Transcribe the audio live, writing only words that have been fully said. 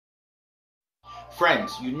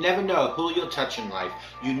Friends, you never know who you'll touch in life.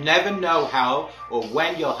 You never know how or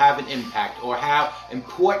when you'll have an impact or how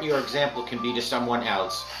important your example can be to someone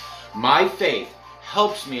else. My faith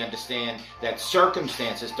helps me understand that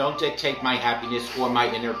circumstances don't dictate my happiness or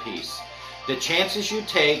my inner peace. The chances you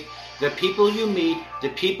take, the people you meet, the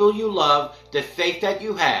people you love, the faith that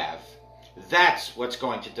you have, that's what's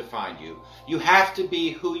going to define you. You have to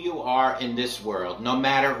be who you are in this world, no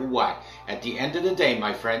matter what. At the end of the day,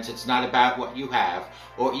 my friends, it's not about what you have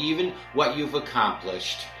or even what you've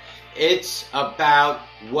accomplished. It's about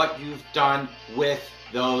what you've done with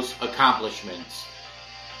those accomplishments.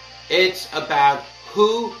 It's about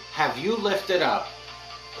who have you lifted up,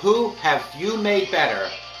 who have you made better.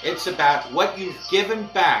 It's about what you've given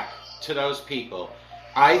back to those people.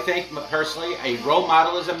 I think personally a role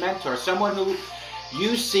model is a mentor, someone who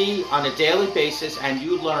you see on a daily basis and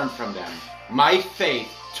you learn from them. My faith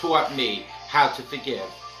taught me how to forgive.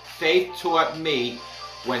 Faith taught me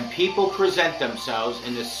when people present themselves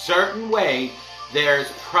in a certain way,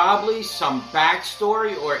 there's probably some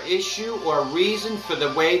backstory or issue or reason for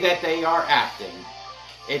the way that they are acting.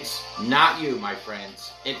 It's not you, my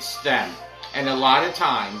friends. It's them. And a lot of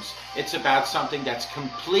times, it's about something that's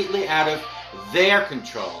completely out of their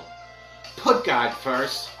control. Put God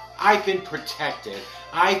first. I've been protected.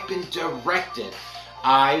 I've been directed.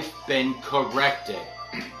 I've been corrected.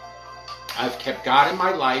 I've kept God in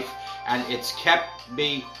my life, and it's kept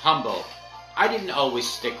me humble. I didn't always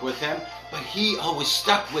stick with him, but he always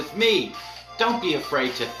stuck with me. Don't be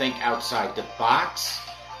afraid to think outside the box.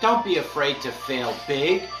 Don't be afraid to fail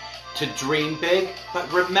big, to dream big.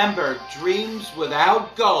 But remember, dreams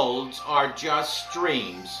without goals are just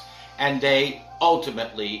dreams, and they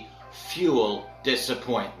ultimately fuel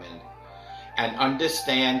disappointment. And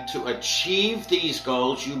understand, to achieve these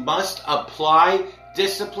goals, you must apply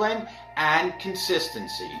discipline and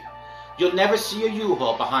consistency. You'll never see a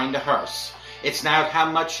U-Haul behind a hearse. It's not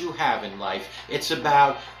how much you have in life. It's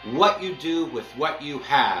about what you do with what you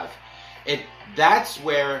have. That's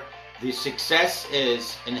where the success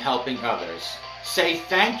is in helping others. Say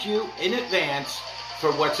thank you in advance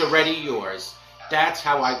for what's already yours. That's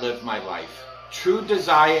how I live my life. True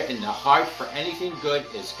desire in the heart for anything good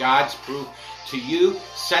is God's proof to you,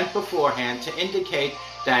 sent beforehand to indicate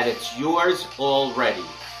that it's yours already.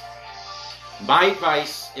 My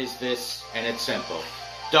advice is this, and it's simple.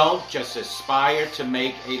 Don't just aspire to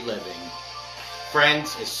make a living.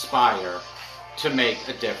 Friends, aspire to make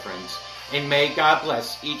a difference. And may God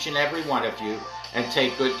bless each and every one of you, and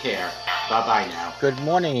take good care. Bye-bye now. Good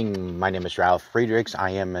morning. My name is Ralf Friedrichs.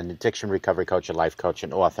 I am an addiction recovery coach, a life coach,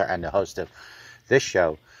 and author, and the host of this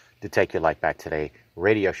show, the Take Your Life Back Today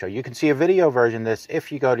radio show. You can see a video version of this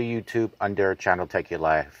if you go to YouTube under channel Take Your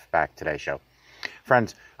Life Back Today show.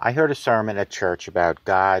 Friends, I heard a sermon at church about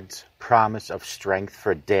God's promise of strength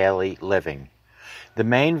for daily living. The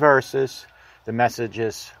main verses the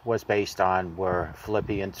messages was based on were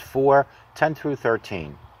Philippians 4:10 through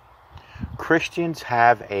 13. Christians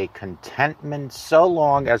have a contentment so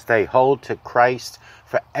long as they hold to Christ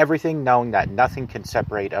for everything, knowing that nothing can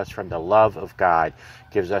separate us from the love of God,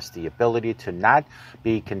 gives us the ability to not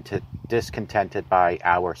be discontented by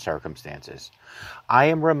our circumstances. I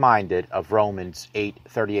am reminded of Romans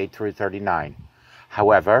 8:38 through 39.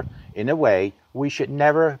 However, in a way, we should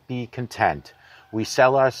never be content. We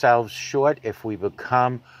sell ourselves short if we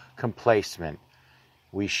become complacent.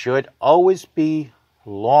 We should always be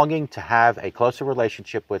longing to have a closer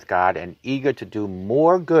relationship with God and eager to do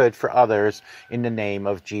more good for others in the name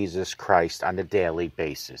of Jesus Christ on a daily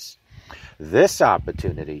basis. This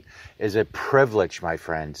opportunity is a privilege, my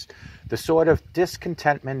friends. The sort of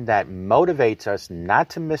discontentment that motivates us not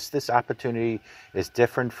to miss this opportunity is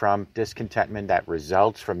different from discontentment that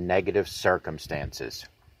results from negative circumstances.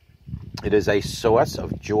 It is a source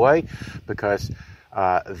of joy because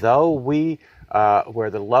though we were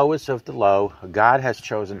the lowest of the low, God has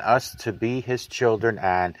chosen us to be his children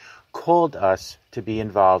and called us to be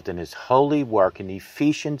involved in his holy work in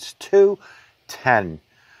Ephesians 2:10.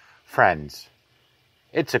 Friends,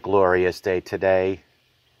 it's a glorious day today.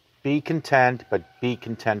 Be content, but be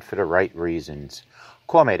content for the right reasons.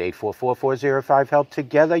 Call me at 844-405-HELP.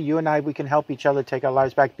 Together, you and I, we can help each other take our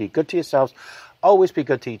lives back. Be good to yourselves. Always be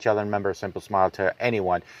good to each other. Remember, a simple smile to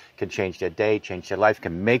anyone can change their day, change their life,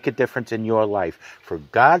 can make a difference in your life. For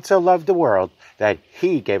God so loved the world that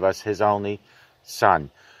he gave us his only son.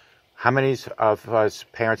 How many of us,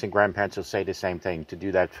 parents and grandparents, will say the same thing, to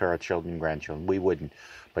do that for our children and grandchildren? We wouldn't.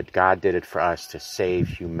 But God did it for us to save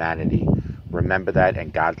humanity. Remember that,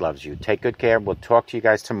 and God loves you. Take good care. We'll talk to you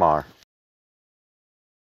guys tomorrow.